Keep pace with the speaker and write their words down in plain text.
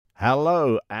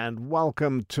Hello and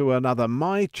welcome to another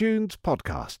My Tunes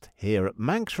podcast here at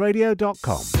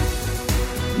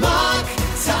manxradio.com. Mark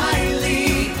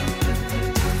Tiley,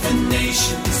 the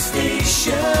nation's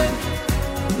station,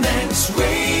 Manx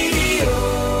Radio.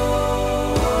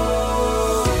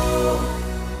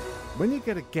 When you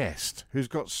get a guest who's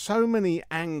got so many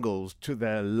angles to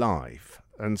their life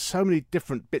and so many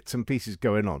different bits and pieces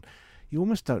going on, you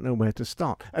almost don't know where to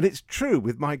start. And it's true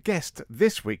with my guest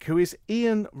this week, who is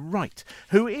Ian Wright,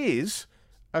 who is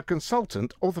a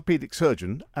consultant orthopaedic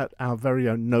surgeon at our very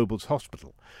own Nobles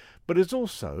Hospital, but is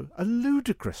also a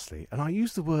ludicrously, and I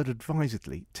use the word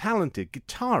advisedly, talented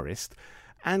guitarist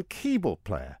and keyboard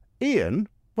player. Ian,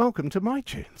 welcome to My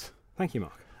Tunes. Thank you,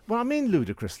 Mark. Well, I mean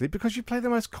ludicrously because you play the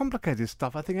most complicated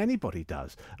stuff I think anybody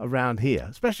does around here,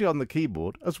 especially on the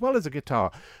keyboard, as well as a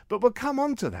guitar. But we'll come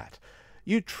on to that.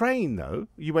 You train, though.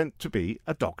 You went to be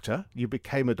a doctor. You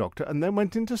became a doctor and then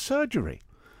went into surgery.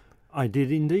 I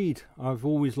did indeed. I've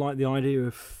always liked the idea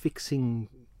of fixing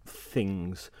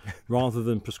things rather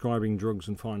than prescribing drugs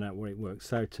and find out where it works.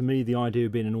 So to me, the idea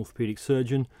of being an orthopaedic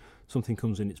surgeon, something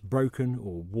comes in, it's broken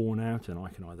or worn out, and I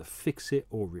can either fix it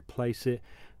or replace it.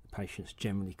 The patients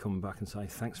generally come back and say,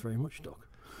 "Thanks very much, Doc."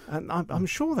 And I'm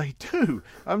sure they do.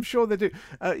 I'm sure they do.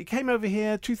 You came over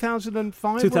here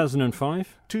 2005?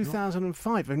 2005.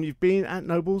 2005. And you've been at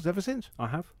Nobles ever since? I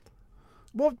have.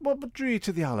 What drew you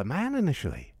to the Isle of Man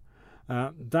initially?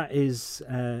 That is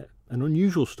an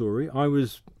unusual story. I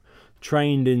was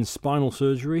trained in spinal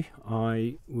surgery.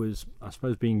 I was, I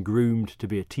suppose, being groomed to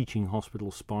be a teaching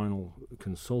hospital spinal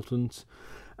consultant.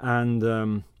 And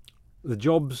the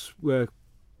jobs were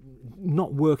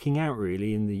not working out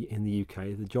really in the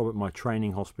UK. The job at my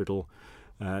training hospital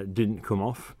didn't come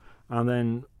off, and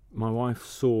then my wife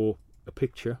saw a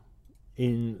picture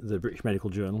in the British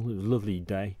Medical Journal. It was a lovely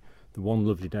day, the one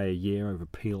lovely day a year over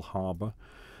Peel Harbour,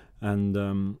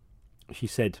 and she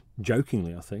said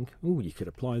jokingly, I think, "Oh, you could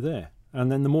apply there."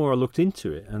 And then the more I looked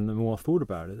into it and the more I thought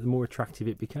about it, the more attractive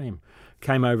it became.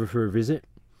 Came over for a visit.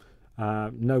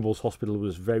 Nobles Hospital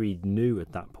was very new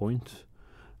at that point.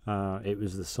 It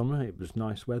was the summer, it was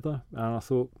nice weather, and I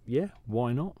thought, yeah,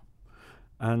 why not?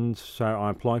 And so I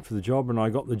applied for the job, and I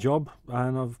got the job,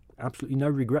 and I've absolutely no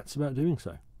regrets about doing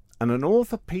so. And an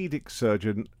orthopaedic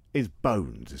surgeon is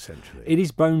bones, essentially. It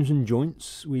is bones and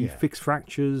joints. We fix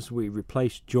fractures, we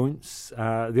replace joints.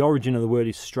 The origin of the word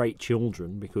is straight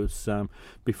children, because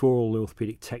before all the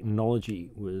orthopaedic technology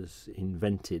was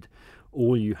invented,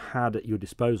 all you had at your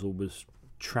disposal was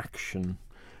traction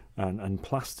and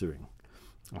plastering,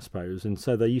 I suppose. And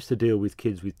so they used to deal with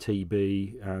kids with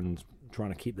TB and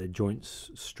trying to keep their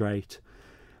joints straight.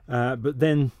 But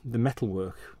then the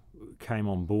metalwork came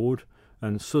on board,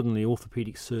 and suddenly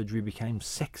orthopaedic surgery became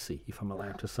sexy, if I'm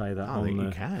allowed to say that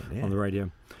on the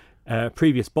radio.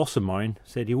 Previous boss of mine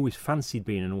said he always fancied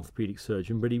being an orthopaedic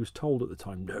surgeon, but he was told at the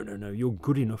time, no, you're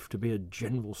good enough to be a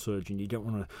general surgeon. You don't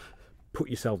want to put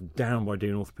yourself down by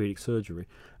doing orthopaedic surgery.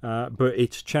 But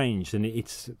it's changed, and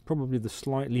it's probably the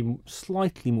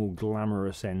slightly more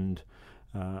glamorous end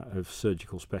of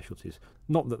surgical specialties.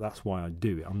 Not that that's why I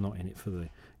do it. I'm not in it for the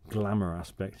glamour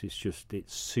aspect. It's just it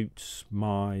suits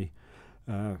my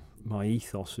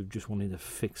ethos of just wanting to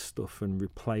fix stuff and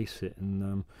replace it.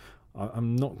 And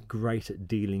I'm not great at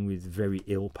dealing with very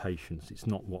ill patients. It's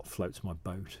not what floats my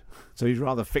boat. So you'd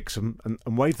rather fix them and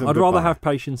wave them I'd goodbye. rather have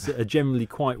patients that are generally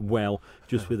quite well,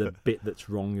 just with a bit that's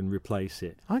wrong, and replace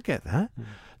it. I get that.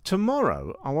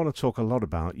 Tomorrow, I want to talk a lot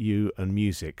about you and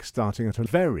music, starting at a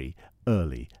very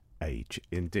early age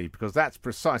indeed, because that's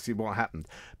precisely what happened.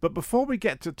 But before we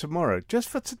get to tomorrow, just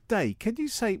for today, can you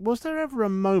say, was there ever a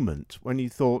moment when you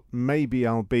thought, maybe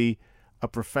I'll be a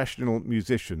professional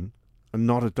musician and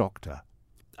not a doctor?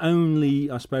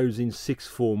 Only, I suppose, in sixth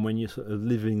form, when you're sort of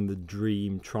living the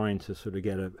dream, trying to sort of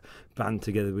get a band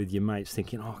together with your mates,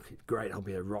 thinking, oh, great, I'll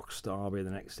be a rock star, I'll be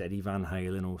the next Eddie Van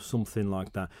Halen or something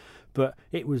like that. But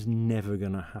it was never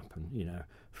going to happen, you know.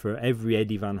 For every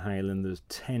Eddie Van Halen, there's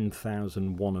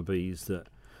 10,000 wannabes that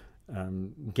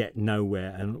get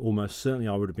nowhere, and almost certainly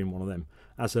I would have been one of them.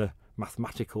 As a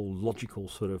mathematical, logical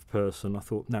sort of person, I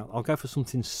thought, no, I'll go for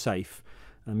something safe,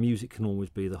 and music can always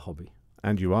be the hobby.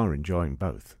 And you are enjoying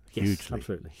both. Yes, hugely.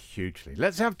 absolutely. Hugely.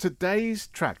 Let's have today's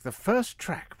track, the first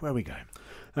track. Where are we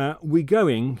going? We're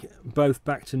going both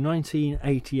back to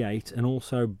 1988 and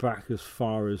also back as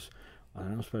far as, I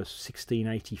suppose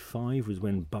 1685 was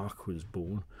when Bach was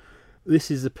born. This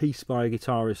is a piece by a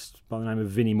guitarist by the name of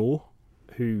Vinnie Moore,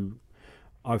 who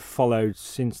I've followed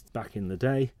since back in the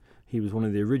day. He was one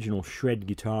of the original shred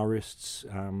guitarists,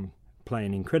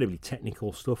 playing incredibly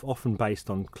technical stuff, often based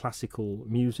on classical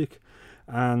music.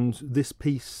 And this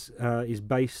piece is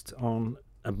based on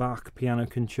a Bach piano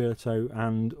concerto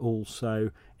and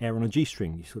also Air on a G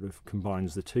string. He sort of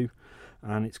combines the two,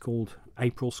 and it's called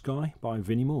April Sky by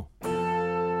Vinnie Moore.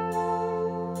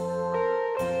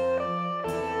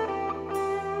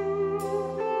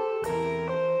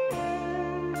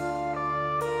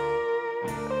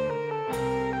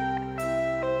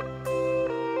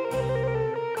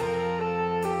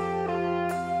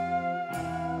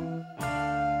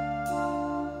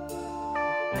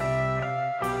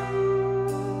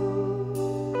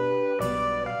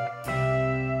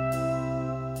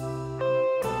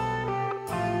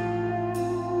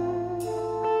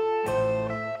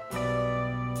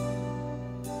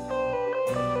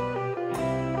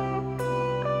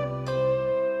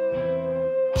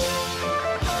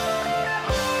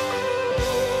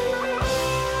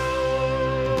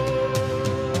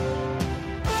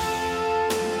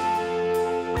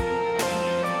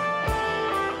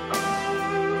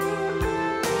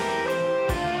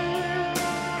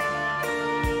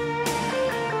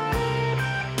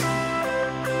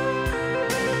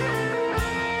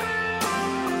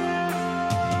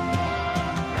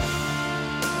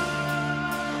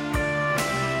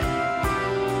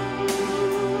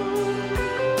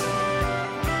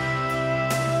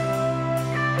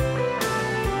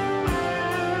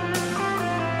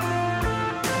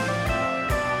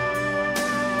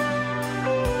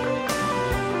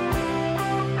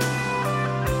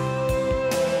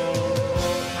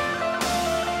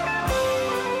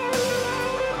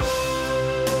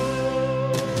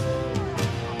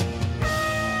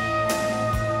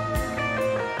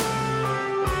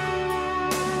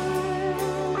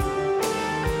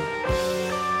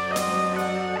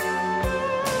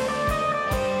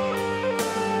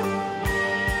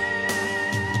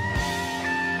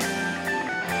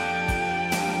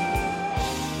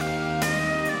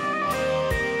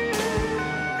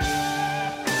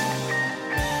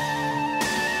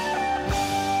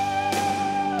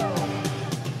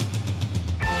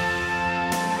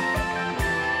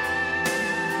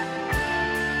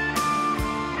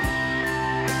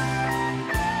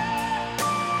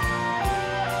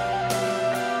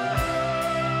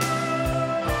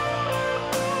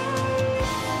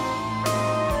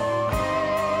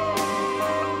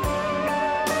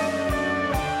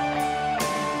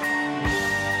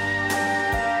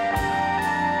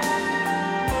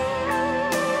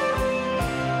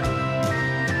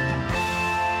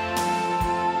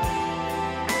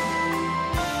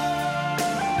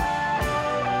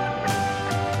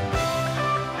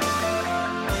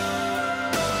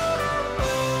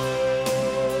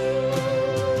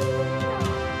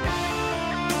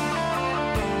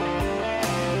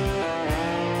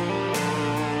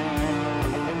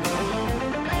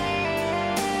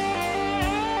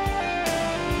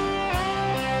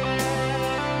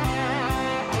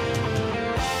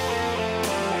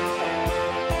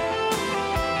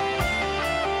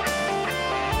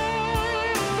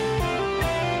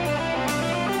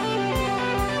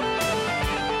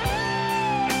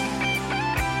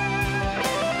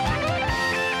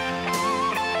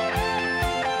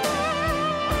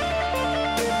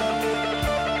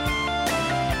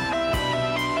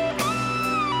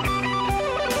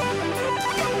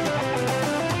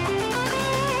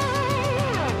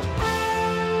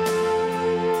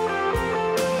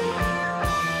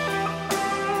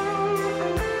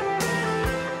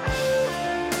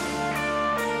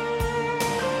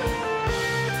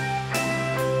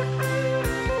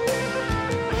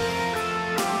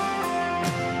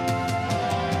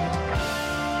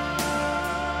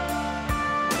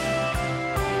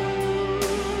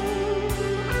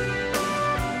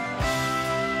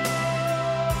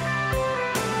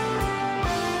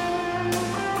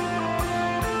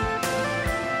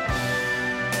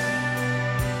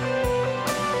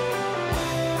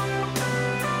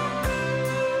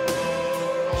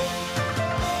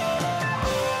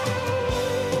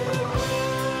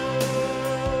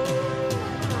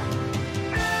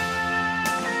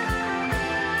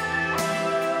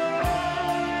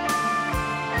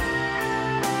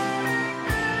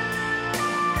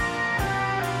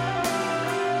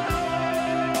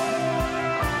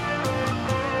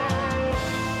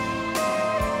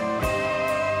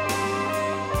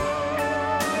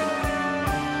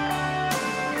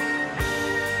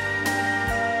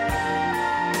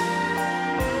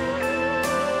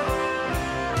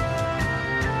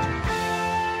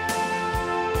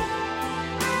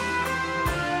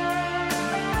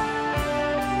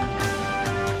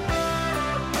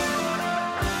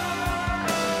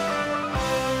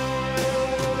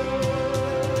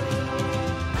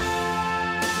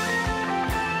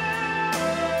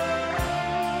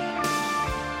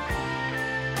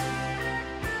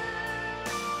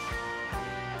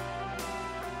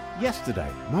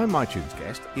 Yesterday, my MyTunes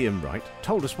guest, Ian Wright,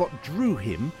 told us what drew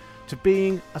him to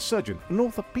being a surgeon, an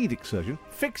orthopaedic surgeon,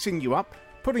 fixing you up,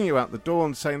 putting you out the door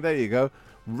and saying, there you go,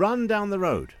 run down the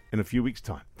road in a few weeks'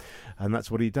 time. And that's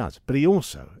what he does. But he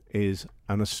also is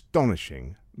an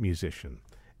astonishing musician.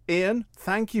 Ian,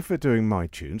 thank you for doing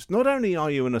MyTunes. Not only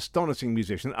are you an astonishing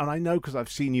musician, and I know because I've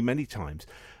seen you many times,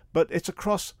 but it's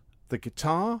across the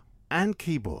guitar and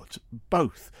keyboards,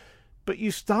 both. But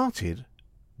you started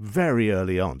very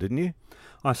early on, didn't you?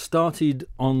 I started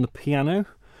on the piano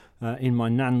in my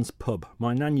nan's pub.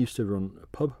 My nan used to run a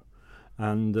pub,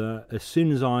 and as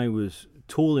soon as I was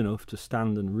tall enough to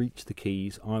stand and reach the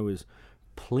keys, I was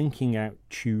plinking out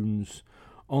tunes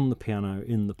on the piano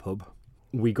in the pub.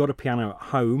 We got a piano at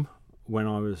home when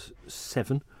I was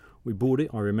 7. We bought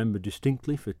it, I remember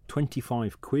distinctly, for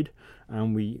 25 quid,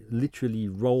 and we literally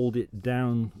rolled it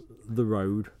down the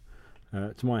road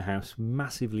to my house.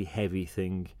 Massively heavy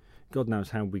thing. God knows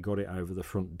how we got it over the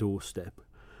front doorstep.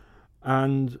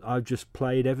 And I've just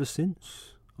played ever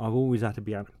since. I've always had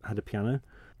a piano.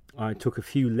 I took a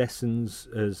few lessons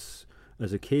as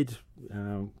a kid,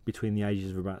 between the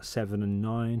ages of about 7 and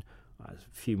 9. I had a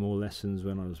few more lessons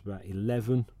when I was about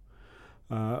 11.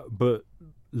 But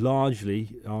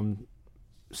largely, I'm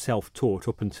self-taught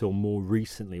up until more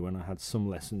recently, when I had some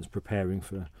lessons preparing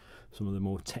for some of the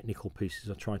more technical pieces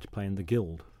I tried to play in the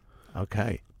Guild.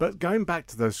 Okay. But going back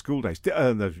to those school days,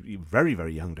 those very,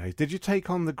 very young days, did you take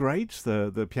on the grades,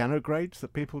 the piano grades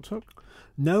that people took?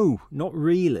 No, not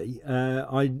really.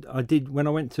 I did, when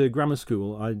I went to grammar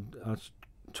school, I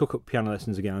took up piano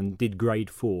lessons again and did grade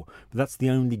 4. But that's the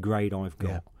only grade I've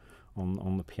got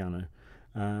on the piano.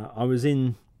 I was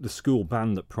in the school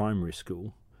band at primary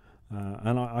school,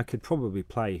 and I could probably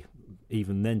play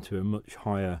even then to a much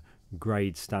higher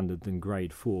grade standard than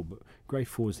grade 4, but grade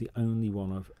 4 is the only one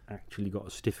I've actually got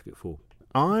a certificate for.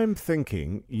 I'm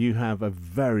thinking you have a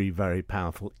very, very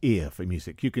powerful ear for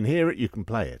music. You can hear it, you can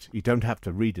play it. You don't have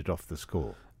to read it off the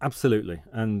score. Absolutely,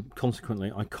 and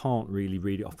consequently I can't really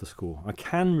read it off the score. I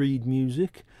can read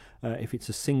music. If it's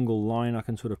a single line, I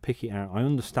can sort of pick it out. I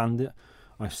understand it.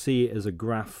 I see it as a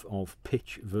graph of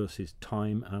pitch versus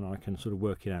time, and I can sort of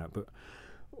work it out. But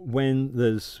when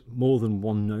there's more than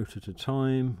one note at a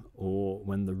time, or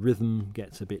when the rhythm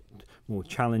gets a bit more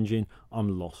challenging,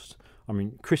 I'm lost. I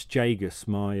mean, Chris Jagus,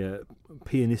 my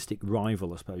pianistic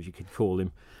rival, I suppose you could call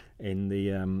him, in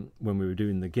the when we were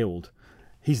doing the Guild,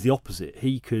 he's the opposite.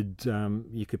 He could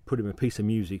you could put him a piece of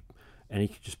music and he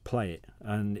could just play it,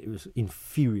 and it was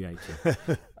infuriating.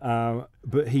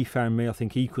 But he found me, I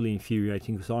think, equally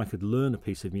infuriating, because I could learn a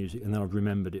piece of music and then I've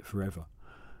remembered it forever.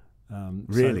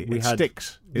 Really? So it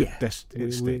sticks. Yeah, it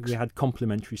sticks. We had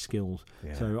complementary skills.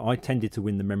 Yeah. So I tended to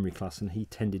win the memory class and he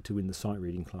tended to win the sight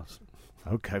reading class.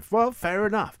 Okay, well, fair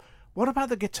enough. What about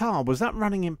the guitar? Was that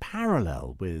running in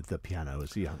parallel with the piano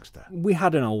as a youngster? We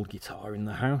had an old guitar in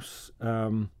the house,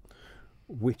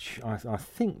 which I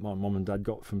think my mum and dad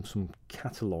got from some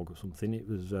catalogue or something. It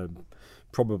was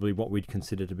probably what we'd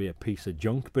consider to be a piece of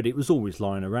junk, but it was always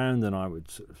lying around, and I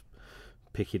would sort of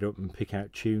pick it up and pick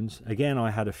out tunes. Again,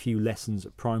 I had a few lessons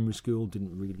at primary school,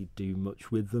 didn't really do much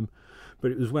with them,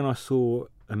 but it was when I saw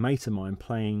a mate of mine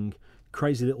playing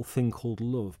Crazy Little Thing Called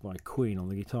Love by Queen on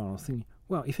the guitar, I was thinking,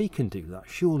 well, if he can do that,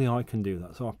 surely I can do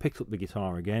that. So I picked up the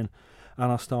guitar again,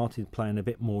 and I started playing a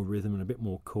bit more rhythm and a bit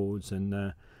more chords, and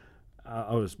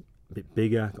I was a bit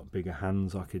bigger, got bigger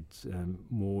hands, I could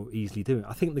more easily do it.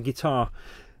 I think the guitar,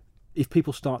 if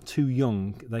people start too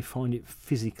young, they find it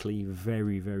physically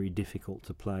very, very difficult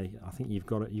to play. I think you've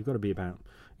got to be about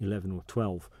 11 or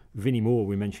 12. Vinnie Moore,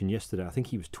 we mentioned yesterday, I think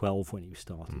he was 12 when he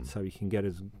started, so you can get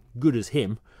as good as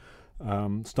him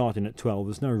starting at 12.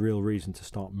 There's no real reason to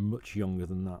start much younger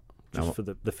than that, just for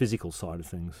the physical side of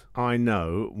things. I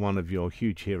know one of your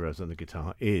huge heroes on the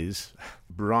guitar is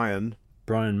Brian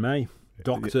May,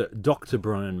 Dr.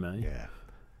 Brian May. Yeah.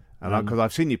 And because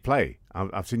I've seen you play,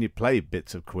 I've seen you play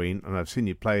bits of Queen, and I've seen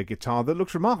you play a guitar that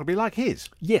looks remarkably like his.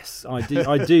 Yes, I do.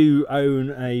 I do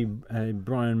own a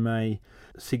Brian May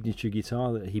signature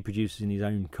guitar that he produces in his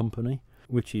own company,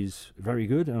 which is very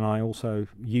good. And I also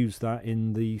used that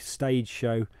in the stage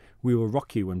show We Will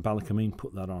Rock You when Ballacameen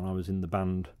put that on. I was in the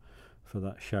band for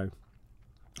that show,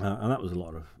 and that was a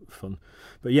lot of fun.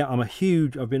 But yeah,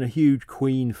 I've been a huge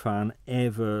Queen fan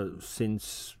ever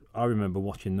since. I remember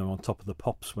watching them on Top of the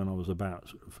Pops when I was about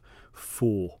sort of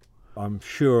 4. I'm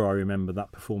sure I remember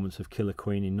that performance of Killer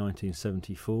Queen in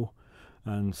 1974.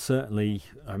 And certainly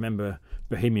I remember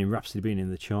Bohemian Rhapsody being in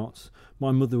the charts.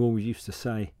 My mother always used to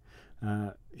say,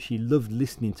 She loved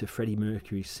listening to Freddie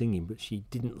Mercury singing, but she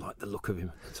didn't like the look of him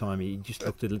at the time. He just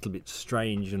looked a little bit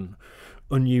strange and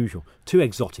unusual. Too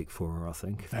exotic for her, I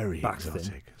think. Very back exotic.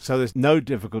 then. So there's no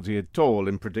difficulty at all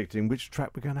in predicting which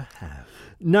track we're going to have.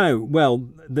 No, well,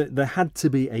 there had to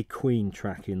be a Queen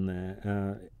track in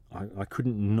there. I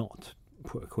couldn't not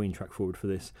put a Queen track forward for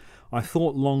this. I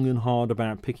thought long and hard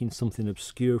about picking something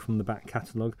obscure from the back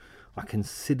catalogue. I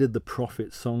considered the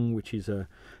Prophet song, which is a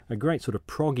great sort of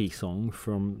proggy song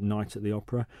from Night at the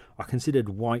Opera. I considered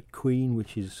White Queen,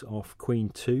 which is off Queen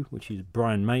 2, which is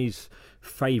Brian May's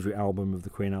favourite album of the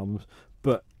Queen albums.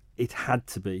 But it had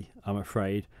to be, I'm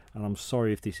afraid, and I'm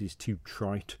sorry if this is too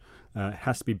trite, it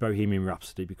has to be Bohemian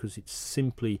Rhapsody, because it's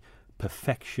simply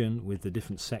perfection with the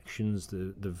different sections,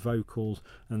 the vocals,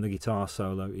 and the guitar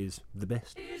solo is the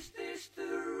best. Is this the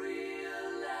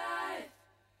real life?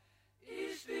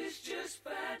 Is this just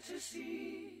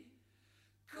fantasy?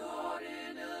 Caught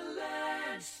in a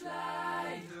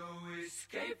landslide, no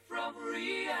escape from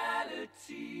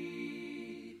reality.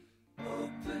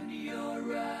 Open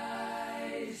your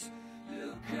eyes,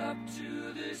 look up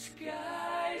to the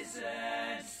skies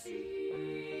and see.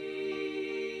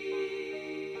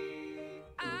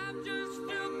 I'm just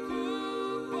a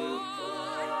poor boy,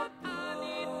 I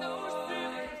need no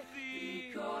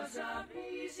sympathy, because I'm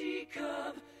easy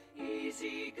come,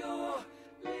 easy go,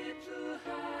 little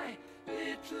high,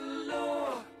 little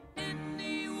low.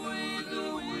 Any way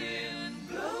the wind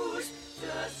blows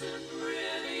doesn't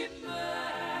really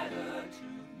matter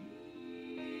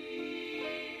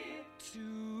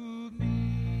to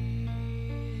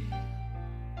me.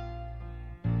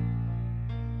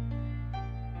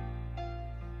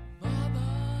 Mama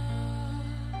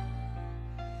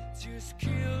just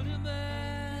killed a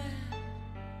man,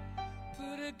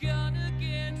 put a gun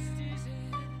against his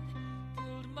head,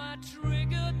 pulled my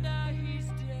trigger, now he's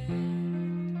dead.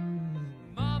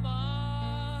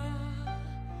 Mama,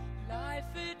 life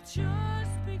had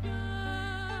just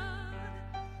begun,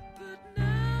 but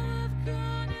now I've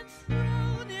gone and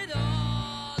thrown it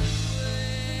all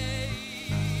away.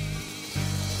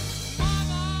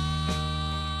 Mama,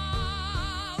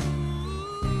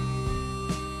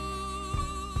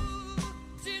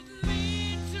 didn't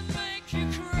mean to make you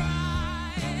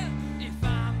cry. If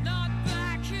I'm not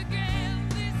back again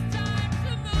this time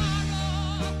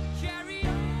tomorrow, carry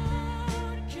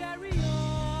on,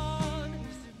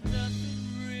 as if nothing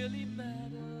really matters.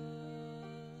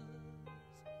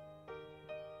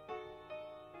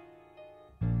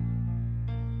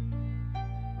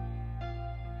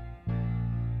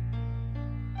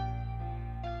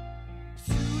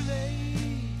 Too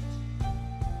late,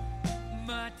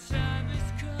 my time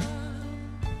has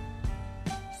come.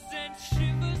 Sent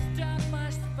shivers down my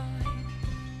spine,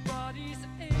 body's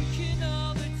aching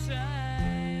all the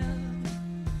time.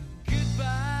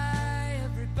 Goodbye,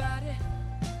 everybody,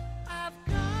 I've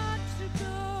got to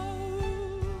go.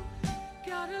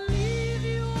 Gotta leave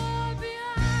you all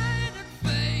behind and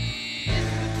face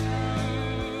the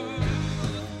truth.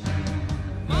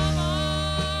 Mama,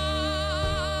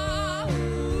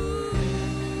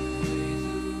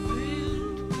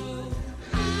 wind blow,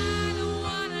 I don't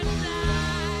wanna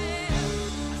die. I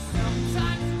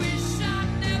sometimes wish I'd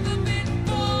never been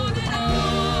born at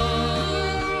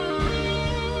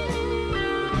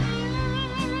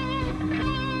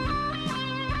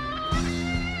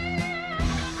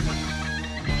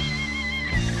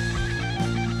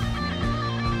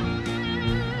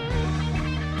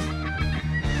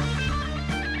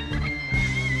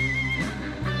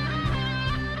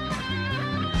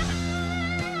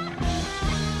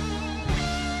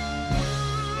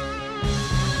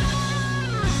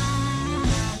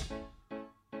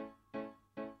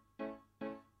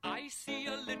I see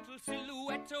a little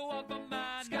silhouette of a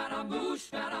man.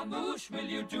 Scaramouche, will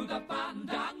you do the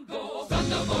fandango?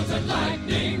 Thunderbolt and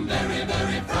lightning, very,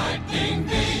 very frightening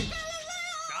me.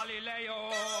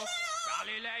 Galileo,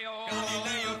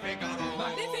 Figaro.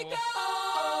 Magnifico!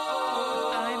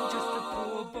 I'm just a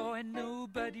poor boy,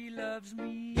 nobody loves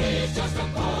me. He's just a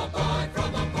poor boy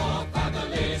from a poor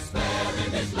family,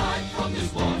 sparing his life from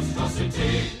this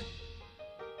monstrosity.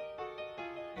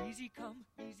 Easy come,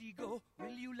 easy go,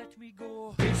 will you let me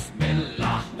go?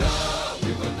 Bismillah, no,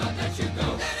 we will not let you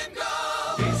go. Let him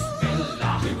go!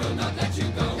 Bismillah, we will not let you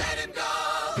go. Let him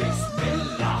go!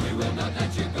 Bismillah, we will not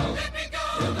let you go. Let me go!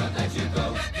 We'll not let you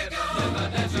go. Let me go! Never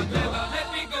let you go. Never let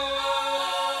me go!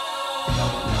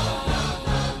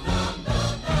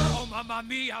 Oh, mamma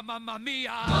mia, mamma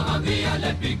mia. Mamma mia,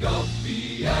 let me go.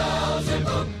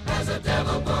 Beelzebub has a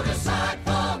devil put aside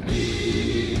for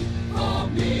me. For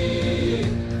me.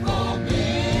 For me.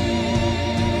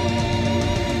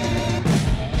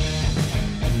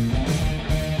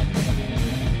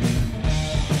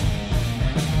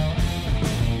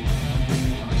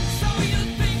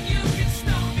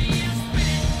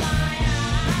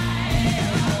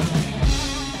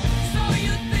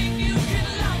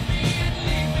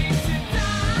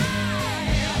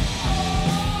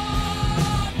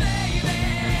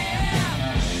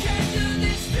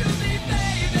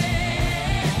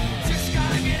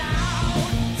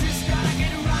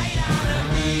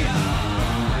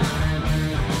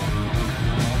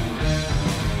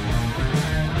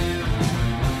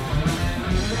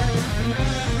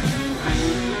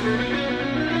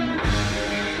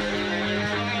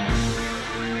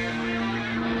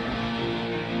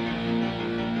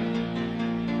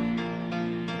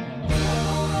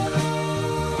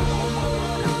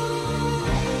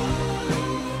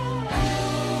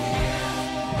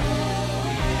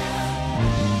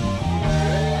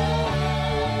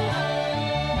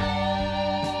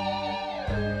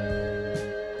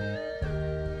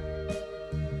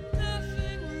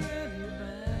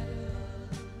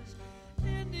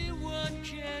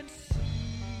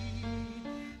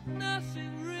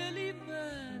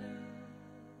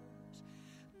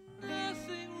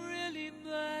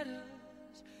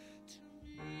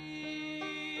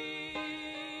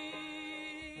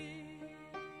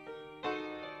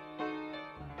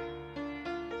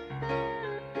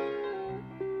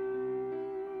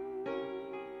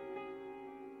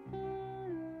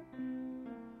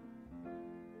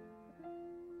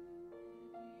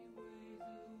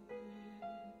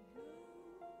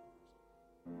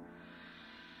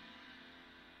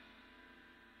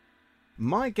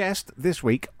 My guest this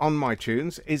week on My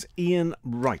Tunes is Ian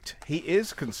Wright. He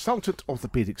is consultant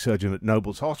orthopaedic surgeon at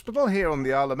Nobles Hospital here on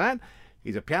the Isle of Man.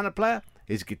 He's a piano player,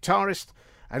 he's a guitarist,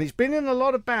 and he's been in a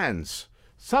lot of bands,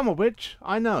 some of which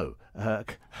I know.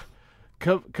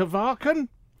 Kvarken?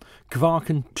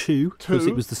 Kvarken 2, because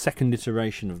it was the second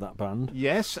iteration of that band.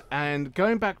 Yes, and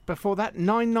going back before that,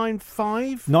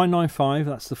 995? 995,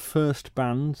 that's the first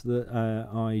band that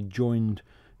I joined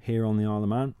here on the Isle of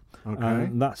Man. Okay.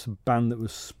 That's a band that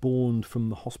was spawned from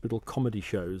the hospital comedy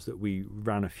shows that we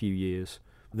ran a few years.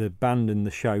 The band and the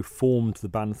show formed the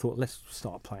band and thought, let's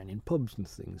start playing in pubs and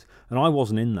things. And I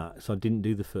wasn't in that, so I didn't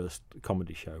do the first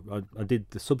comedy show. I did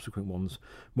the subsequent ones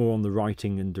more on the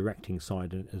writing and directing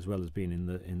side, as well as being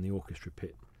in the orchestra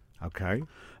pit. Okay.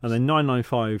 And then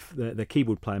 995, their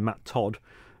keyboard player, Matt Todd,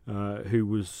 who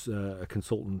was a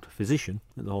consultant physician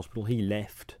at the hospital, he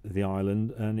left the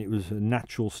island, and it was a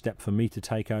natural step for me to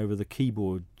take over the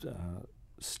keyboard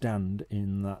stand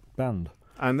in that band.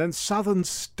 And then Southern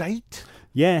State?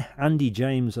 Yeah, Andy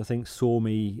James, I think, saw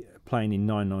me playing in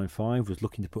 995, was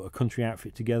looking to put a country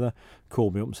outfit together,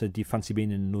 called me up and said, do you fancy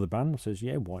being in another band? I says,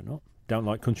 yeah, why not? Don't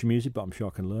like country music, but I'm sure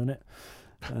I can learn it.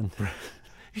 And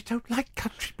you don't like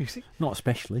country music? Not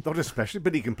especially. Not especially,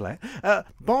 but he can play it.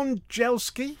 Bon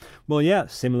Jelski? Well, yeah,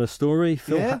 similar story.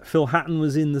 Phil Hatton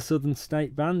was in the Southern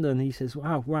State band, and he says,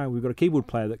 wow, we've got a keyboard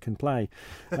player that can play.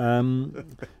 Do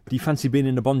you fancy being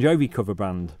in a Bon Jovi cover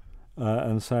band?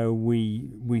 And so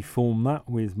we formed that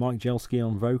with Mike Jelski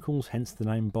on vocals, hence the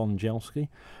name Bon Jelski,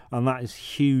 and that is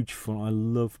huge fun. I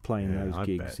love playing those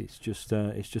gigs. Bet.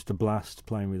 It's just a blast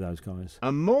playing with those guys.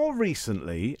 And more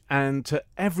recently, and to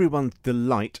everyone's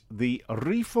delight, the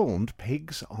reformed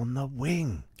Pigs on the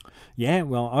Wing. Yeah,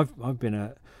 well, I've been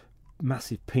a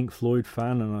massive Pink Floyd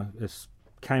fan, and I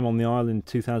came on the island in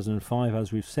 2005,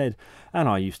 as we've said, and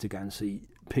I used to go and see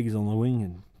Pigs on the Wing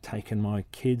and taken my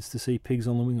kids to see Pigs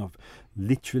on the Wing. I've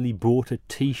literally bought a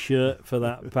T-shirt for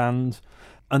that band,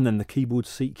 and then the keyboard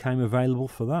seat came available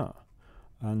for that.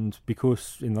 And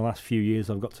because in the last few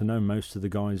years I've got to know most of the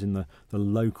guys in the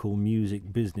local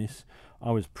music business,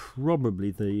 I was probably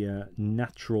the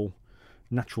natural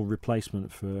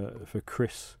replacement for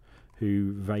Chris,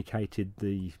 who vacated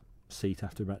the seat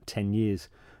after about 10 years.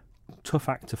 Tough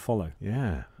act to follow.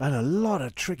 Yeah, and a lot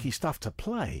of tricky stuff to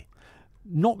play.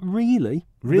 Not really.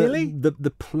 Really? The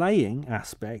playing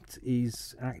aspect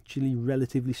is actually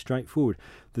relatively straightforward.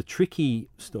 The tricky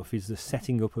stuff is the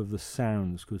setting up of the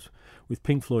sounds, because with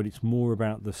Pink Floyd it's more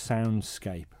about the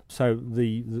soundscape. So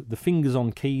the fingers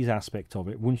on keys aspect of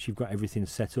it, once you've got everything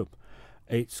set up,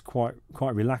 it's quite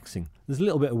relaxing. There's a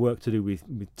little bit of work to do with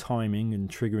timing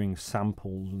and triggering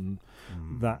samples and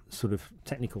that sort of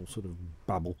technical sort of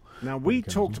babble. Now, we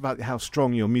talked about how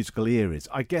strong your musical ear is.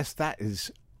 I guess that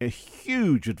is a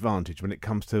huge advantage when it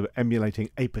comes to emulating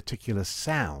a particular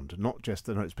sound, not just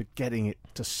the notes, but getting it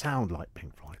to sound like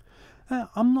Pink Floyd.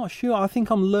 I'm not sure. I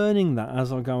think I'm learning that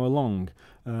as I go along.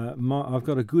 I've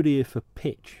got a good ear for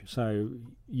pitch, so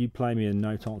you play me a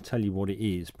note, I'll tell you what it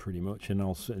is pretty much, and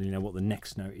I'll certainly know what the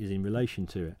next note is in relation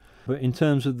to it. But in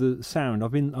terms of the sound,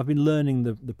 I've been learning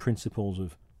the principles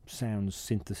of sound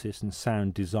synthesis and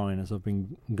sound design as I've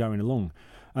been going along,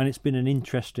 and it's been an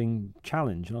interesting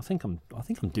challenge, and I think I'm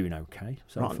doing okay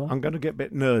so far. I'm going to get a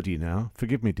bit nerdy now.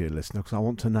 Forgive me, dear listener, because I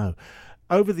want to know.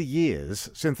 Over the years,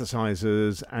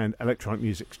 synthesizers and electronic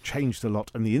music's changed a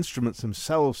lot, and the instruments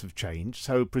themselves have changed.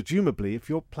 So presumably, if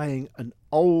you're playing an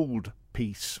old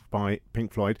piece by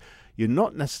Pink Floyd, you're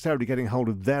not necessarily getting hold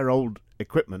of their old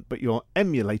equipment, but you're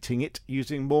emulating it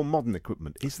using more modern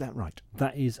equipment. Is that right?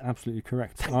 That is absolutely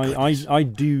correct. I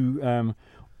do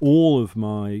all of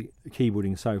my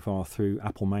keyboarding so far through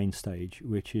Apple MainStage,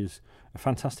 which is a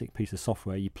fantastic piece of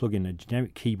software. You plug in a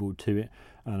generic keyboard to it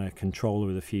and a controller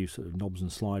with a few sort of knobs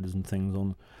and sliders and things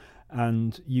on,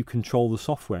 and you control the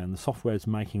software, and the software is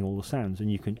making all the sounds,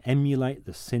 and you can emulate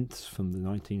the synths from the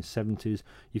 1970s,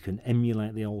 you can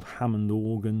emulate the old Hammond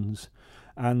organs,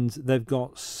 and they've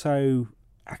got so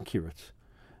accurate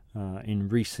in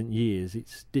recent years,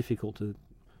 it's difficult to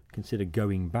consider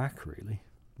going back, really.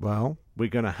 Well, we're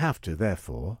going to have to,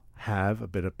 therefore, have a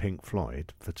bit of Pink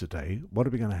Floyd for today. What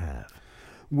are we going to have?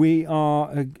 We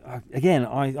are, again,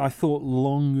 I thought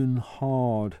long and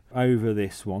hard over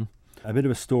this one. A bit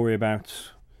of a story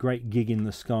about Great Gig in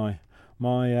the Sky.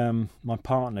 My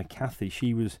partner, Kathy,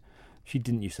 she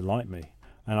didn't used to like me.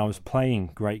 And I was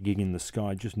playing Great Gig in the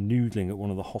Sky, just noodling at one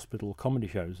of the hospital comedy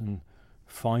shows. And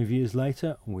 5 years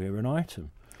later, we're an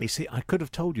item. You see, I could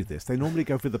have told you this. They normally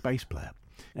go for the bass player.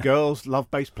 Girls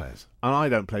love bass players, and I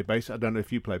don't play bass. I don't know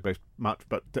if you play bass much,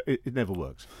 but it never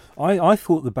works. I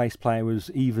thought the bass player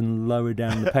was even lower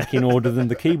down the pecking order than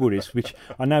the keyboardist, which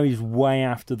I know is way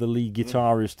after the lead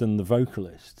guitarist and the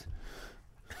vocalist.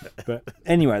 But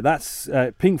anyway, that's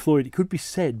Pink Floyd. It could be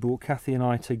said brought Kathy and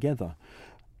I together.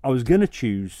 I was going to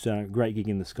choose Great Gig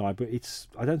in the Sky, but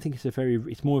I don't think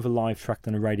it's more of a live track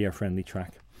than a radio-friendly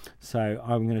track. So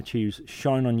I'm going to choose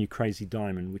Shine On You Crazy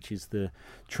Diamond, which is the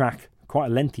track,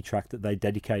 quite a lengthy track that they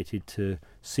dedicated to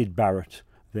Syd Barrett,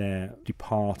 their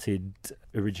departed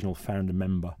original founder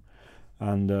member.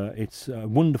 And it's a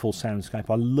wonderful soundscape.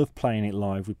 I love playing it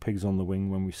live with Pigs on the Wing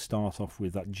when we start off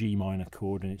with that G minor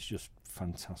chord, and it's just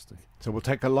fantastic. So we'll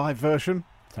take a live version?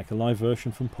 Take a live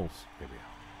version from Pulse. Here we are.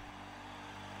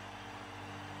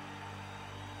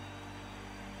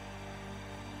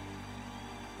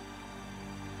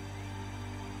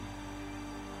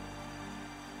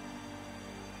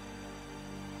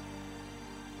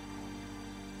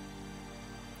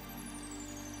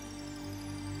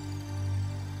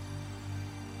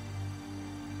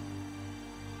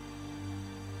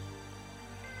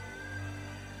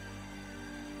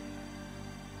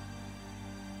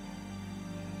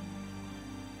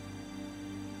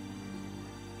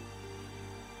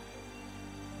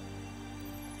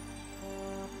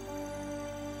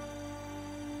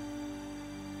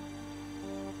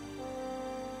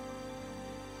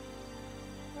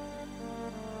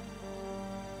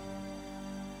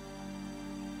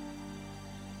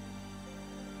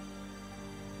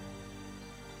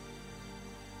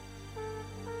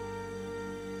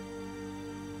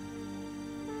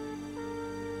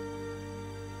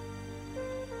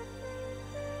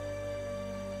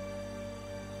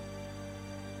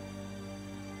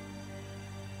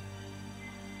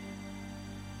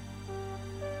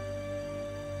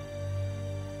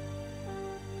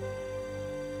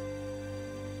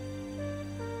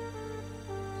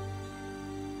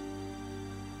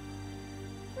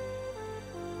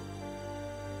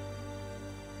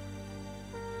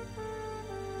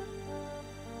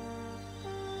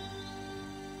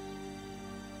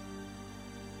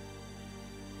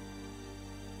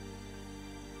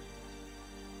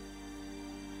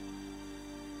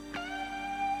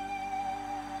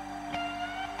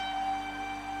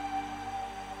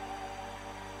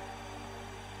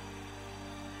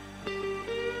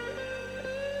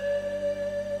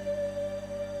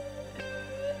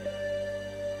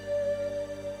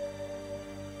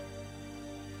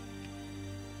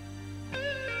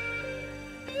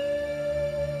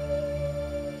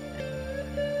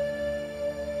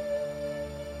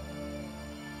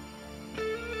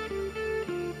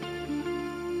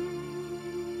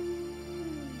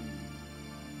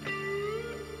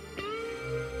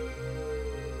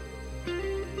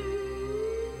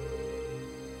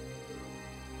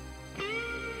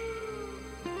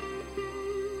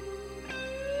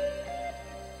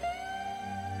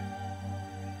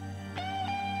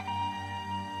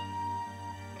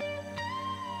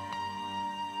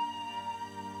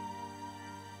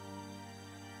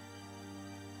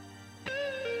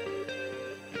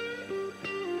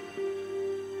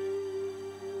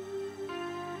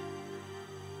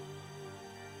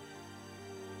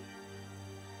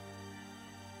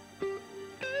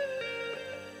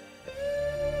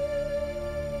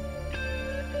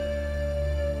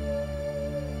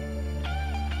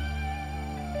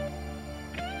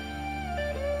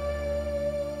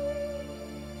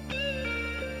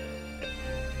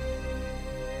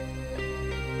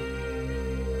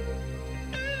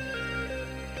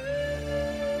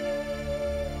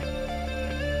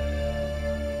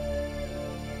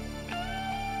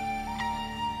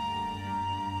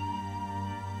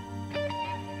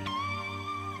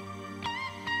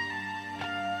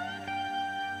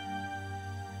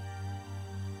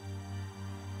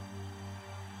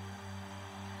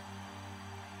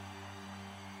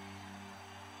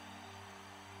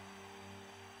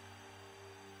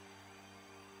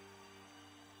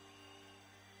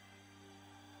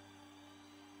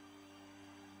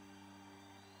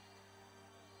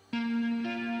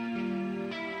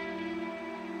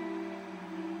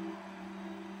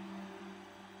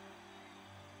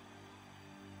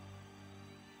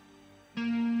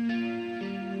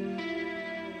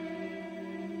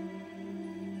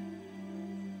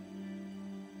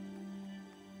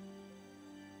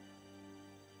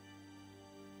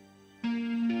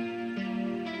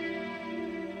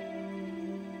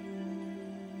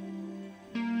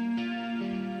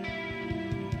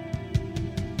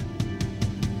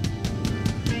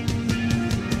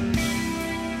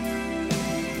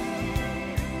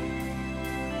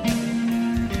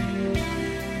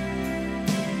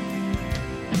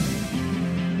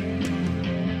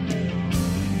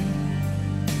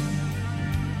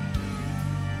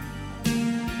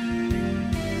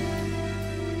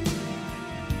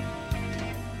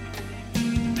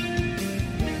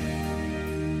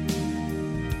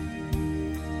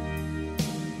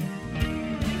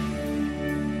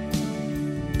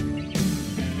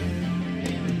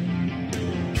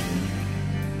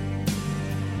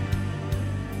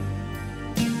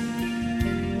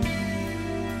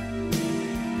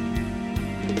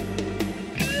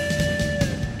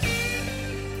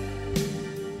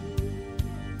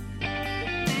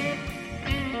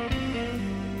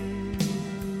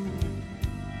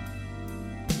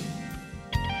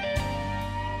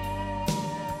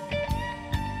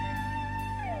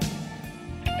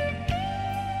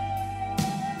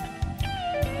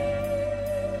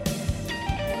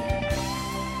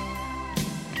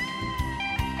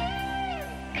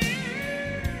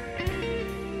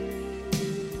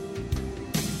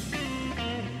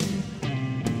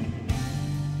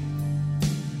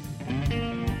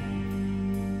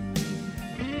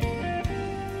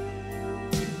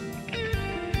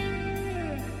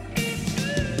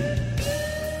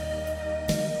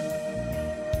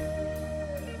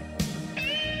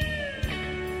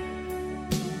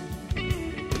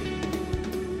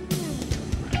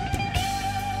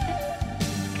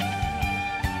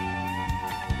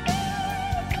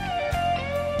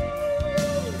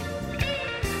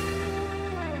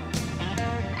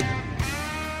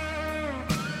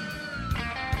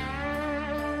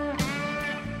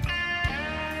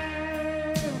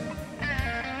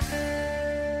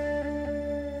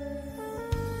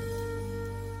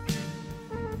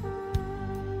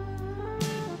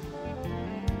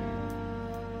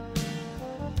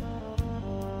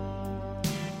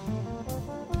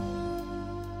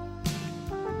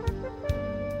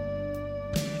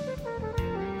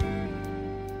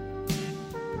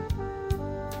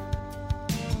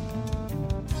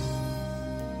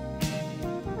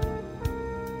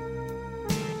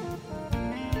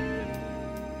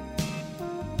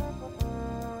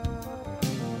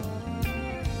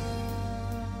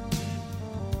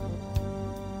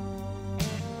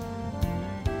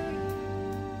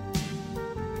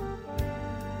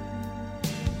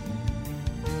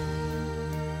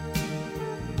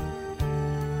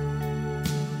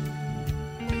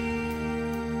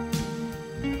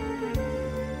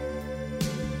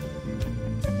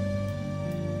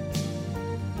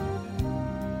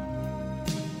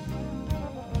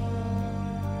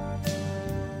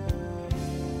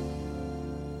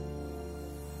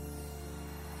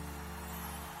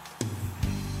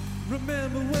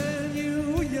 Remember when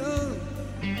you were young,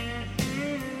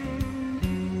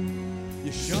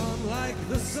 you shone like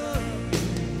the sun.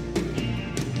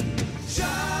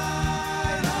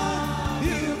 Shine on,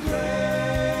 you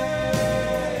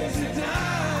crazy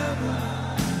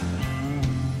diamond.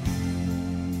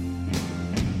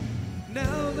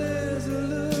 Now there's a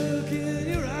look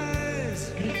in your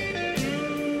eyes,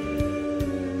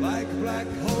 like black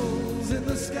holes in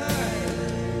the sky.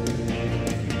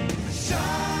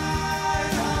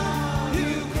 Shine on,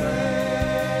 you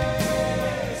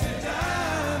crazy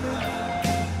diamond.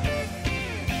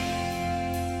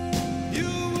 You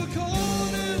were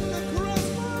caught in the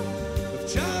crossfire of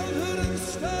childhood and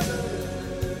stardom,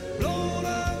 blown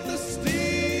on the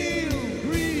steel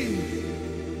breeze.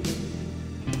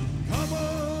 Come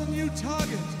on, you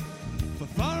target for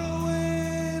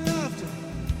faraway laughter.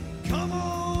 Come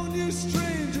on, you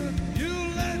stranger, you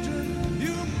legend,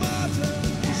 you martyr.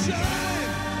 Shine.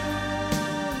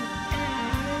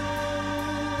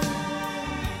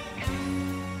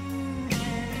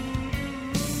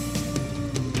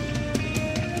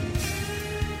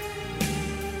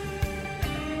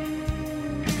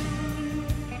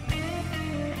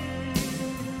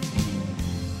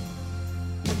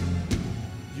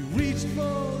 You reached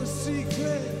for the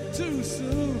secret too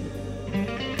soon.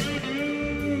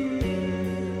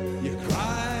 You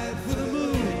cried for the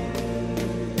moon.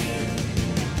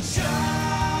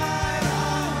 Shine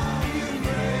on, you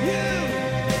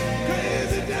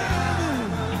crazy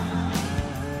diamond.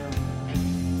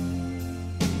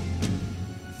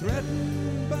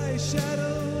 Threatened by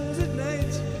shadows at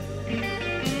night,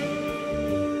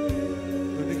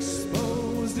 but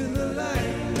exposed in the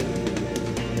light.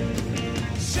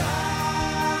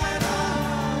 Shine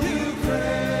on, you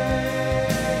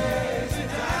crazy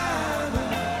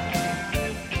diamond.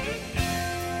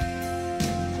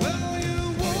 Well, you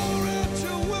wore out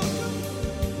your welcome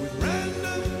with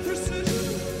random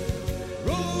precision,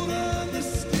 rode on the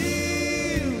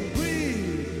steel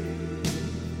breeze.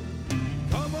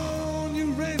 Come on,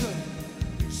 you raven,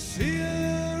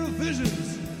 seer of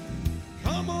visions.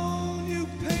 Come on, you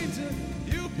painter,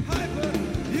 you piper,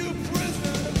 you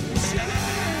prisoner. Shine.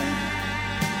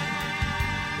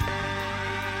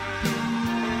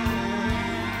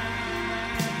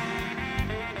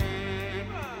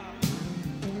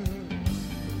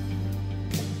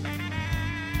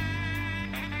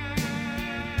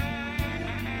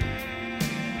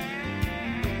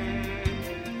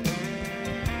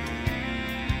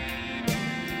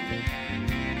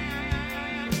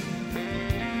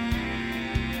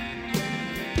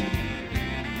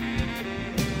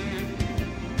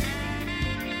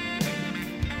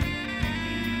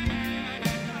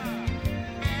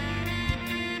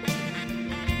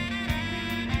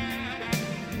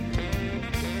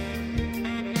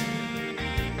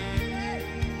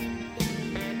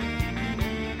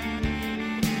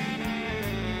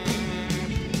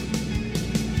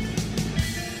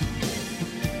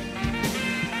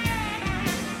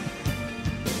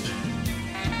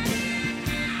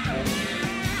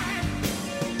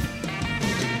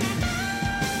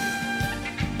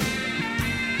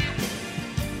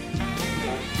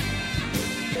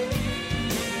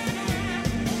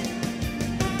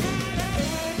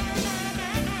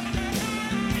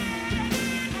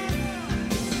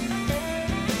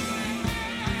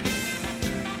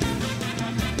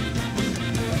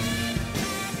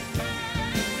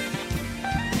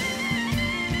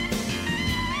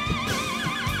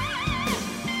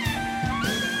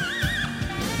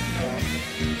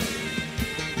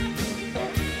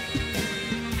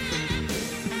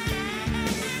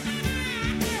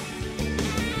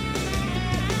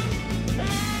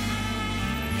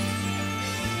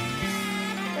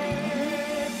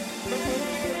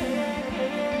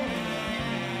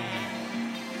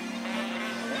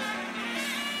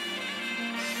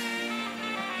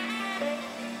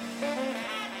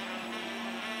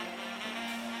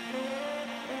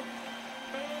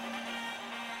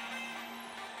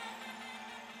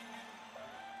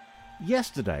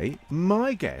 Yesterday,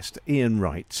 my guest, Ian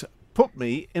Wright, put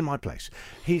me in my place.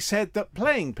 He said that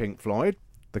playing Pink Floyd,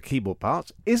 the keyboard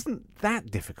parts, isn't that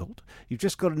difficult. You've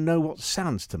just got to know what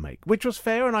sounds to make, which was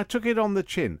fair, and I took it on the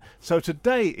chin. So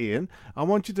today, Ian, I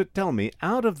want you to tell me,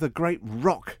 out of the great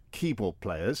rock keyboard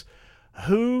players,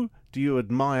 who do you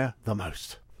admire the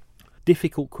most?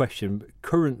 Difficult question, but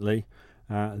currently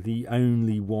the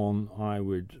only one I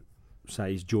would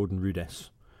say is Jordan Rudess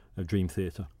of Dream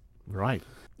Theater. Right.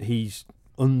 He's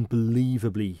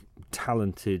unbelievably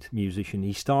talented musician.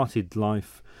 He started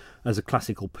life as a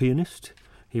classical pianist.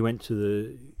 He went to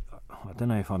the I don't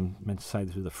know if I'm meant to say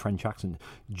this with a French accent,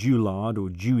 Juilliard or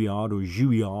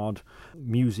Juilliard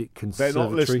Music Conservatory. They're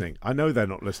not listening. I know they're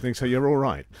not listening, so you're all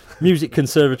right. Music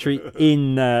Conservatory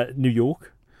in New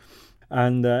York.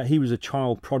 And he was a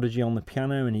child prodigy on the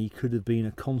piano, and he could have been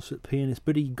a concert pianist,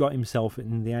 but he got himself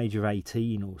in the age of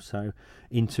 18 or so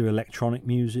into electronic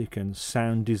music and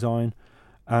sound design,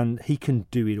 and he can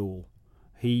do it all.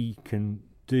 He can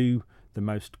do the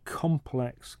most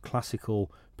complex classical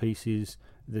pieces.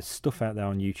 There's stuff out there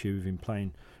on YouTube of him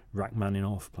playing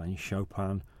Rachmaninoff, playing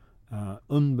Chopin,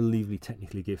 unbelievably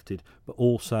technically gifted, but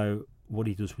also what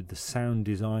he does with the sound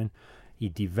design. He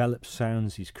develops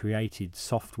sounds. He's created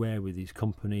software with his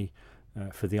company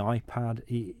for the iPad.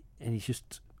 And he's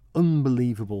just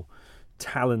unbelievable,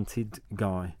 talented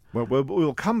guy. Well,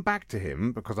 we'll come back to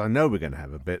him because I know we're going to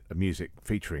have a bit of music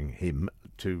featuring him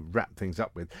to wrap things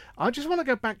up with. I just want to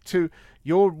go back to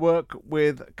your work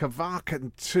with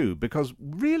Kevarkan too, because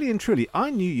really and truly,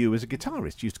 I knew you as a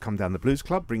guitarist. You used to come down the blues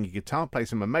club, bring your guitar, play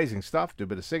some amazing stuff, do a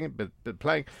bit of singing, bit of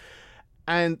playing.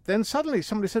 And then suddenly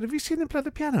somebody said, have you seen him play the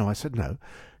piano? I said, no.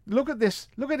 Look at this.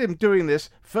 Look at him doing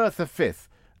this, Firth of Fifth.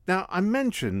 Now, I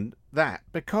mentioned that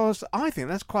because I think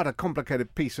that's quite a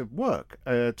complicated piece of work.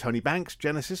 Tony Banks,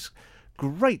 Genesis,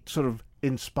 great sort of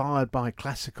inspired by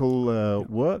classical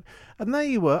work. And there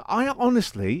you were. I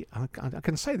honestly, I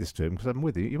can say this to him because I'm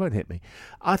with you. You won't hit me.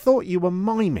 I thought you were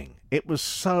miming. It was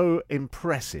so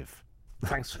impressive.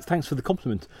 Thanks for the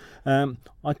compliment.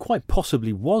 I quite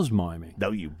possibly was miming.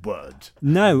 No, you weren't.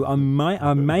 No, I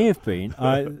may have been.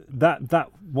 That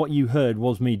what you heard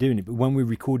was me doing it. But when we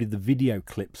recorded the video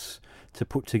clips to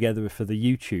put together for the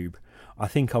YouTube, I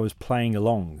think I was playing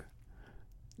along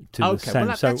to the sound.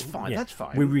 Well, that's fine. Yeah, that's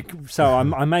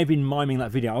fine. I may have been miming that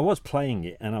video. I was playing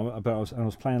it, and I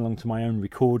was playing along to my own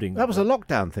recording. That was a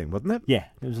lockdown thing, wasn't it? Yeah,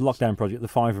 it was a lockdown project. The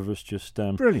five of us just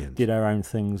brilliant. Did our own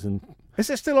things. And is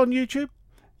it still on YouTube?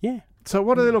 Yeah. So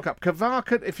what do they look up?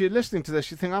 Kevarkan, if you're listening to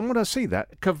this, you think, I'm going to see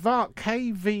that.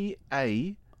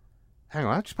 K-V-A... Hang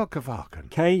on, how do you spell Kevarkan?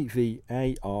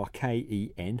 K-V-A-R-K-E-N.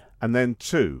 And then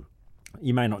 2.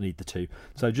 You may not need the 2.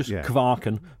 So just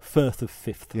Kevarkan, Firth of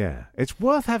Fifth. Yeah. It's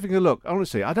worth having a look.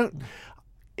 Honestly, I don't...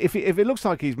 If it looks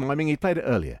like he's miming, he played it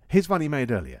earlier. His one he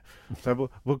made earlier. So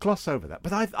we'll gloss over that.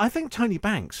 But I think Tony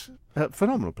Banks,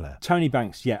 phenomenal player. Tony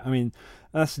Banks, yeah. I mean,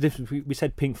 that's the difference. We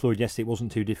said Pink Floyd yesterday, it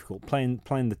wasn't too difficult. Playing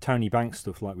the Tony Banks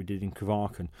stuff like we did in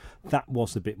Kevarkan, that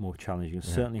was a bit more challenging.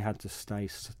 Yeah. Certainly had to stay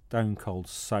stone cold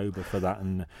sober for that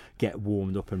and get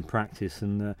warmed up and practice.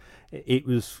 And it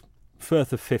was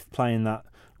Firth of Fifth playing that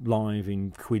live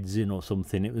in Quidzin or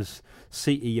something. It was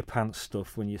seat of your pants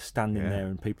stuff when you're standing there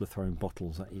and people are throwing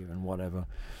bottles at you and whatever.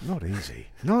 Not easy.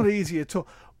 Not easy at all.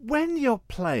 When you're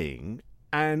playing,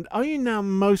 and are you now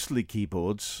mostly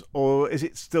keyboards, or is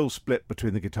it still split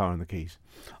between the guitar and the keys?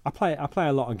 I play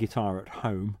a lot of guitar at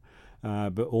home,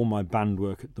 but all my band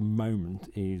work at the moment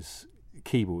is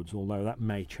keyboards, although that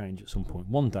may change at some point.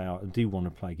 One day I do want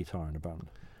to play guitar in a band.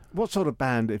 What sort of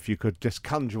band, if you could just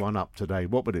conjure one up today,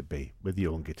 what would it be with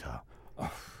you on guitar?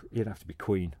 Oh, it'd have to be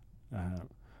Queen.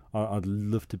 I'd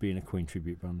love to be in a Queen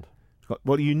tribute band.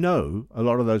 Well, you know a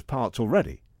lot of those parts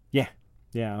already. Yeah.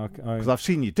 Because I've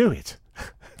seen you do it.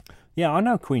 Yeah, I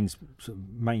know Queen's sort of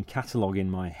main catalogue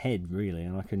in my head, really,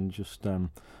 and I can just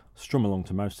strum along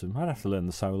to most of them. I'd have to learn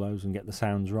the solos and get the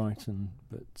sounds right,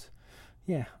 but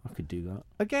yeah, I could do that.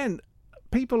 Again,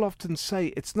 people often say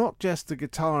it's not just the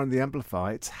guitar and the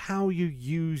amplifier, it's how you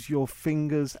use your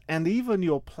fingers and even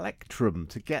your plectrum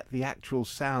to get the actual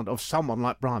sound of someone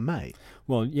like Brian May.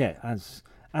 Well, yeah,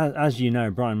 as you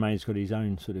know, Brian May's got his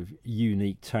own sort of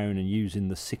unique tone and using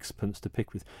the sixpence to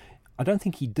pick with. I don't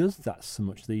think he does that so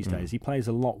much these days. He plays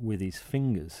a lot with his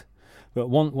fingers. But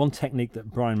one technique that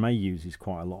Brian May uses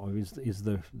quite a lot of is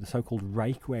the so-called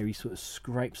rake, where he sort of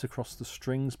scrapes across the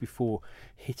strings before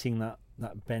hitting that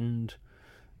bend.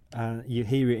 You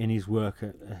hear it in his work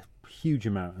a huge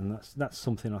amount, and that's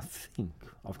something I think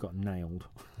I've got nailed.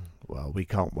 Well, we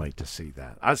can't wait to see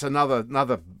that. That's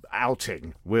another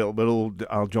outing.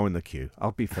 I'll join the queue.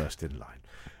 I'll be first in line.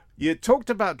 You talked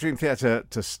about Dream Theater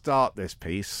to start this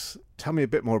piece. Tell me a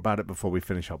bit more about it before we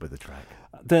finish up with the track.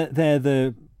 They're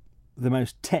the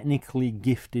most technically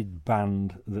gifted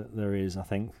band that there is, I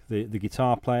think. The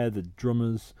guitar player, the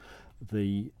drummers,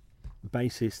 the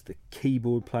bassist, the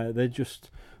keyboard player, they're just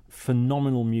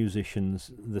phenomenal musicians.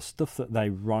 The stuff that they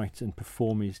write and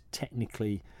perform is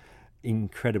technically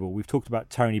incredible. We've talked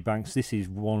about Tony Banks. This is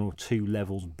 1 or 2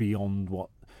 levels beyond what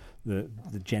the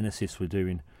Genesis were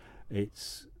doing.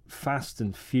 It's fast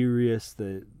and furious.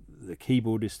 The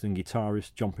keyboardist and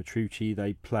guitarist John Petrucci,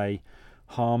 they play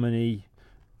harmony,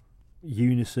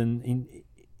 unison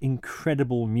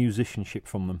incredible musicianship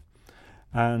from them.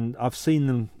 And I've seen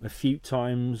them a few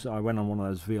times. I went on one of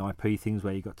those VIP things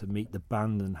where you got to meet the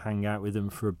band and hang out with them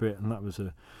for a bit, and that was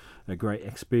a great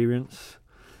experience.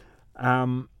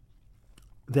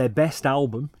 Their best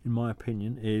album, in my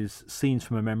opinion, is Scenes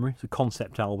from a Memory. It's a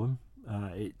concept album.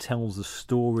 It tells the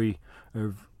story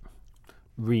of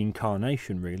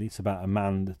reincarnation, really. It's about a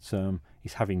man that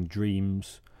is having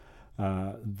dreams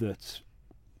that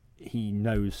he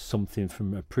knows something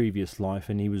from a previous life,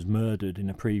 and he was murdered in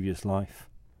a previous life.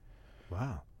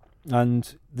 Wow.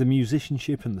 And the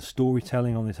musicianship and the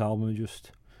storytelling on this album are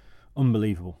just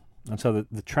unbelievable. And so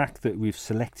the track that we've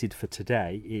selected for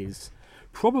today is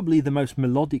probably the most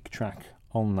melodic track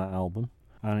on that album,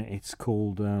 and it's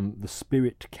called The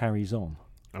Spirit Carries On.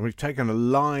 And we've taken a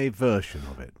live version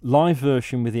of it. Live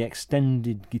version with the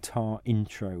extended guitar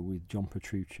intro with John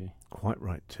Petrucci. Quite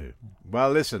right too.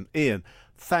 Well, listen, Ian,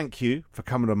 thank you for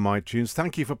coming on My Tunes.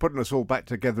 Thank you for putting us all back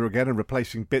together again and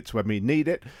replacing bits when we need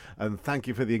it. And thank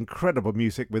you for the incredible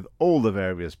music with all the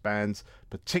various bands,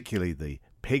 particularly the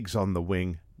Pigs on the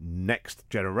Wing, Next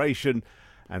Generation.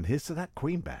 And here's to that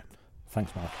Queen band.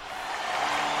 Thanks, Mark.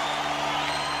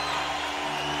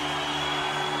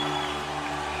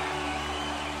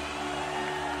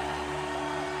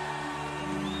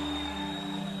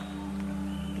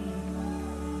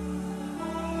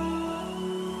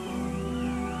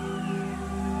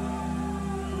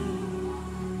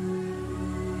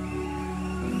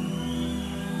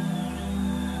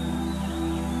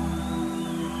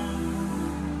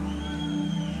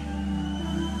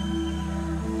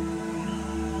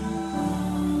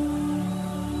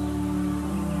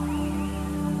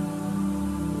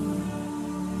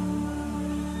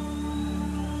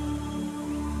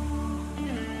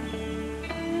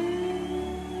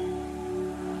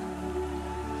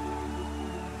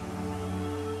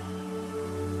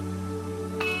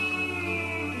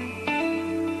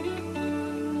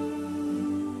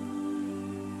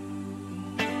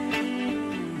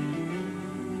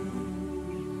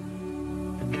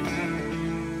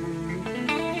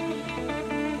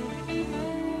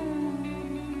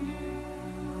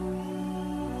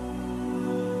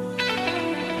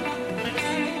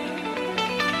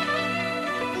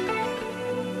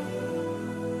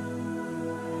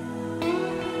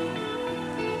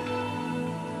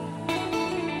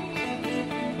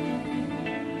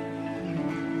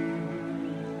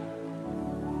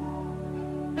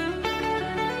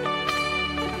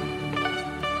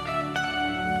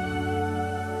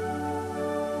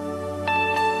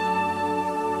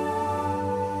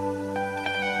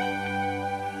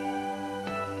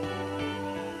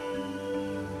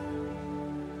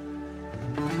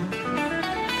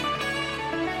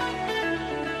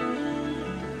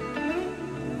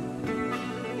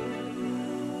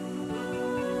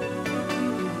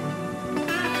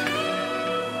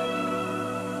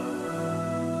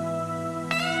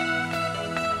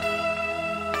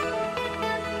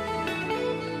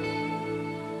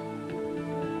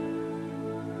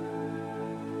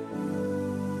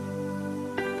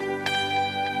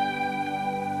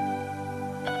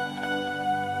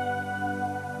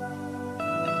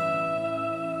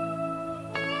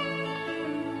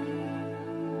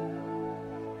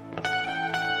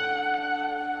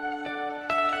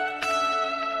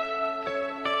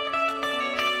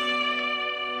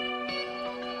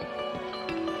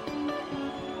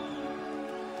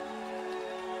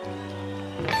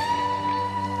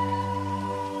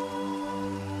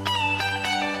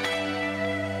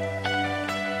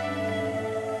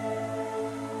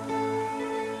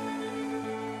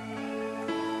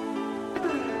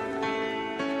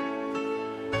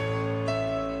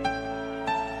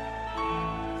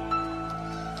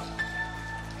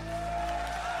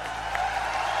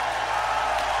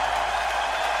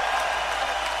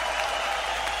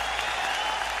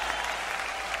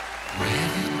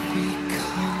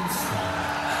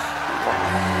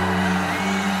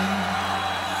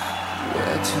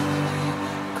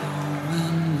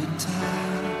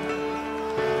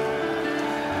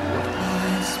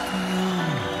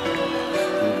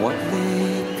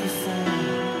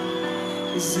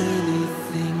 Is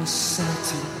anything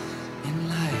certain in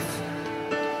life?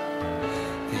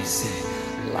 They say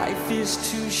life is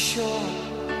too short,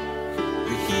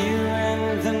 the here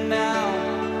and the now,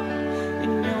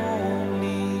 and you're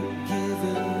only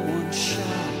given one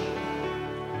shot.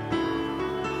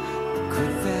 But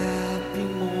could there be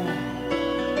more?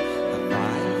 Have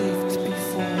I lived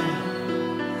before?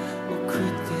 Or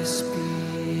could this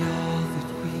be all that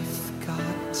we've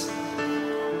got?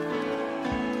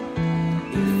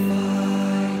 If I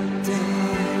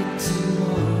died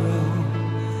tomorrow,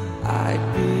 I'd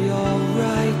be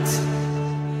alright.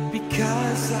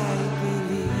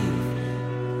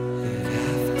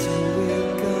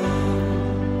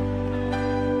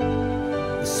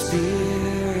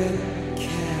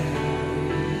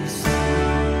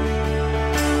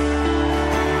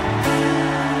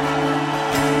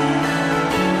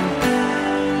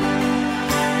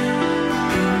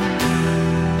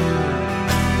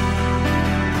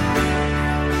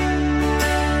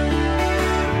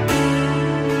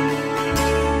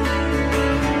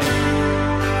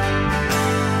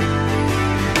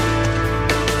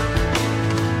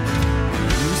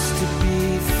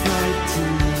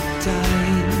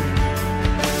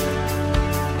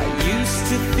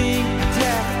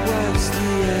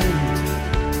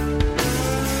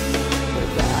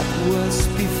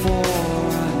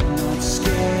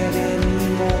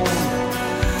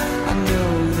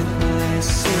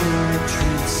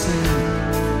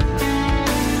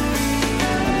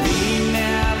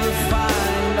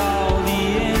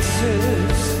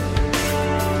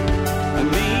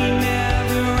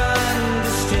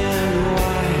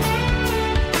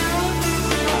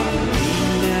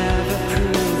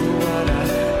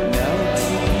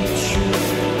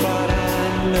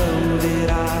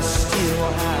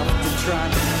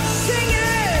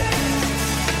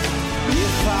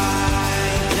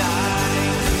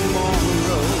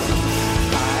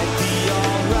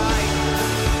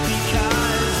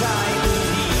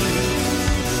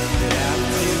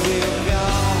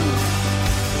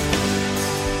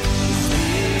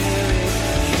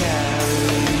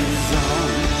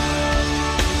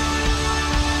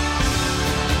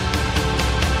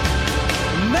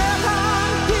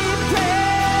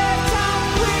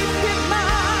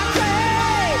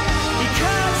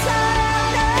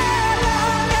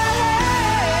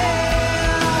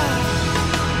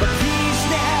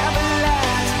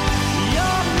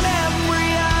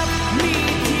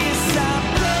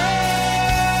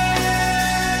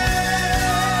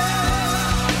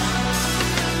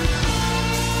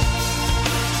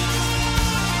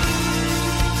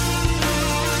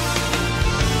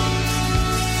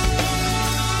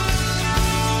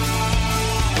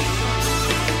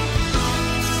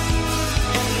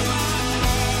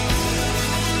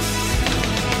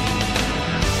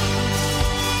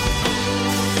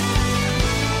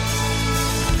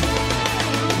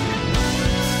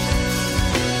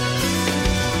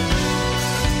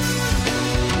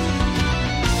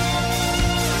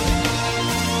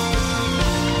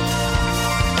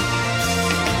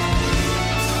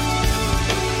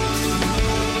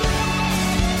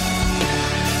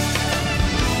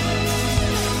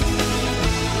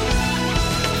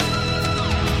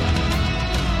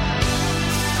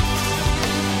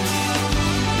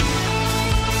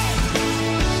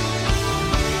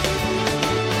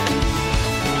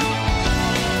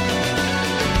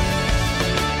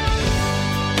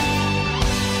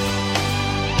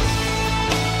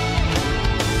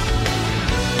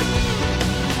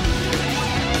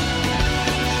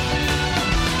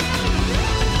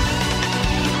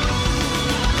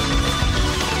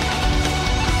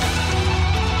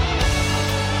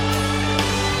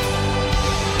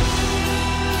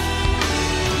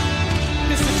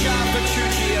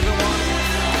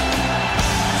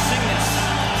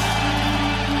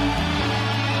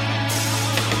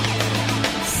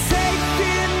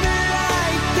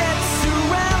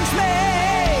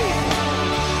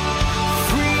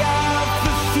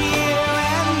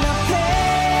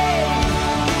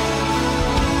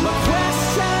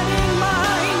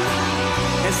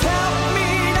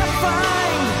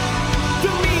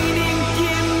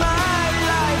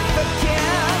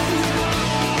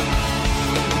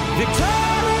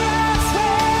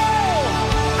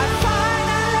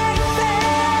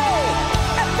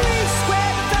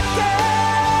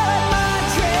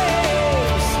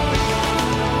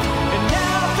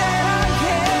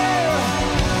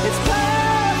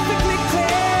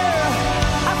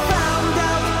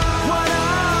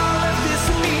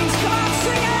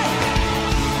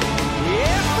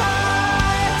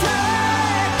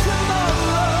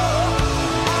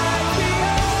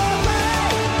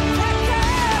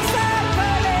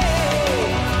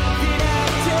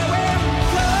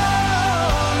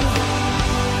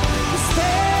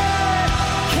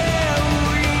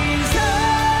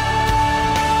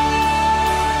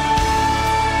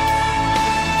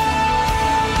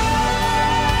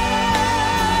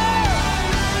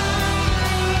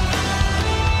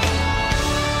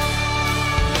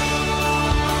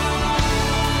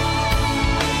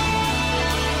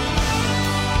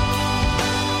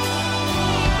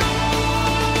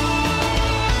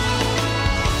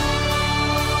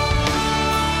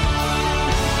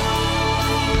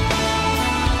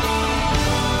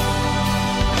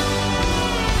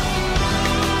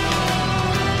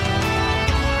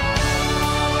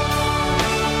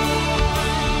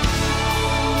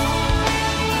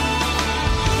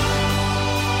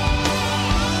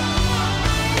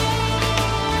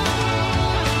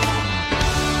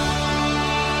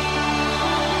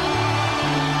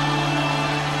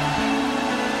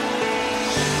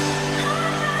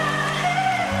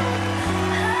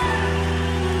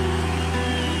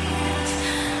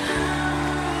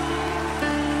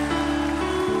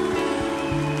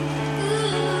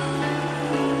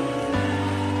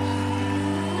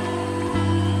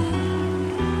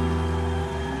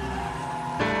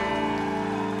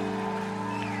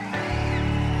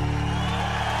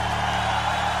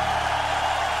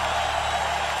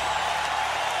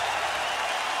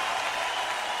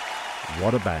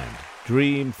 What a band.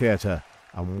 Dream Theater,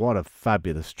 and what a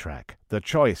fabulous track. The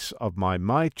choice of my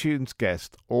MyTunes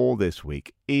guest all this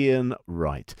week, Ian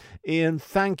Wright. Ian,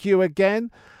 thank you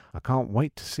again. I can't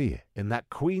wait to see you in that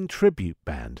Queen tribute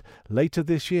band later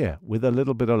this year with a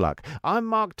little bit of luck. I'm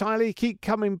Mark Tiley. Keep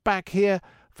coming back here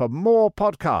for more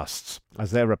podcasts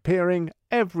as they're appearing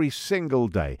every single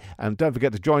day. And don't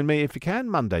forget to join me if you can,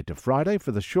 Monday to Friday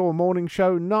for the Shaw Morning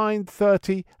Show,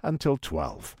 9:30 until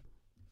 12.